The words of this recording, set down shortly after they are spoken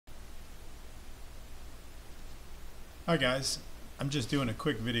Hi guys, I'm just doing a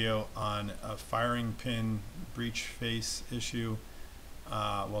quick video on a firing pin breech face issue.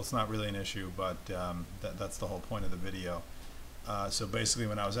 Well, it's not really an issue, but that's the whole point of the video. So basically,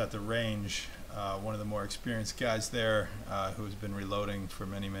 when I was at the range, one of the more experienced guys there, who's been reloading for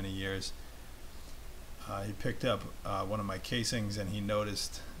many years, he picked up one of my casings and he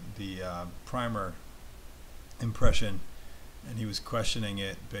noticed the primer impression, and he was questioning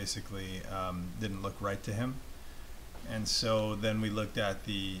it. Basically, didn't look right to him. And so then we looked at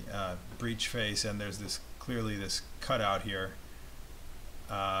the breech face, and there's clearly this cutout here,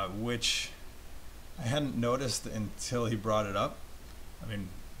 which I hadn't noticed until he brought it up. I mean,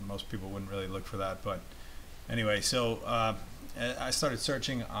 most people wouldn't really look for that, but anyway, so I started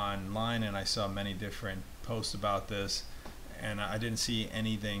searching online and I saw many different posts about this, and I didn't see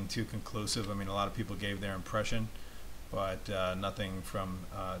anything too conclusive. I mean, a lot of people gave their impression, but nothing from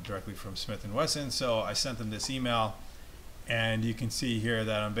directly from Smith and Wesson. So I sent them this email. And you can see here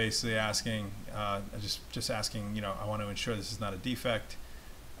that I'm basically asking, just asking, I want to ensure this is not a defect.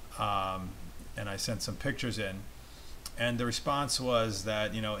 And I sent some pictures in. And the response was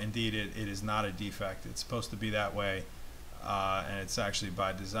that, indeed it is not a defect. It's supposed to be that way. And it's actually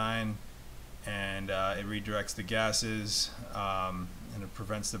by design. And it redirects the gases, and it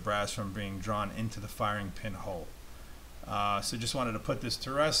prevents the brass from being drawn into the firing pin hole. So just wanted to put this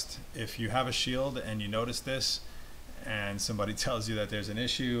to rest. If you have a shield and you notice this, and somebody tells you that there's an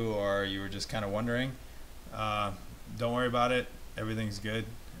issue, or you were just kind of wondering, don't worry about it. Everything's good.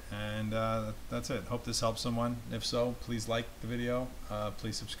 And that's it. Hope this helps someone. If so, please like the video.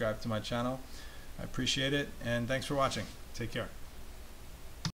 Please subscribe to my channel. I appreciate it. And thanks for watching. Take care.